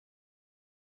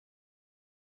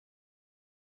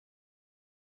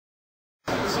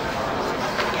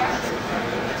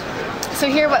So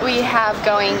here what we have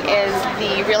going is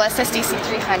the RealSSD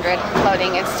C300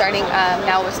 loading. It's starting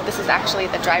now. This is actually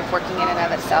the drive working in and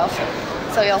of itself.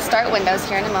 So you'll start Windows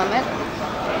here in a moment.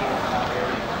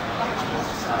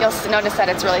 You'll notice that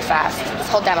it's really fast. This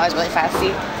whole demo is really fast.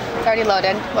 See, it's already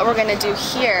loaded. What we're going to do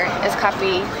here is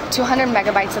copy 200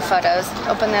 megabytes of photos,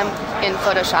 open them in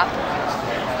Photoshop.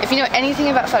 If you know anything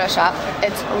about Photoshop,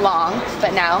 it's long,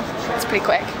 but now it's pretty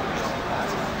quick.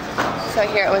 So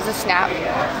here it was a snap,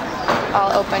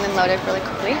 all open and loaded really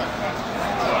quickly.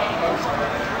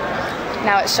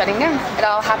 Now it's shutting down. It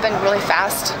all happened really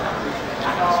fast.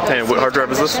 And what hard drive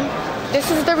is this?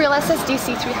 This is the RealSSD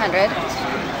C300,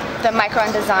 the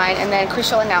Micron design, and then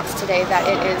Crucial announced today that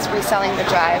it is reselling the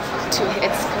drive to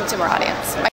its consumer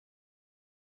audience.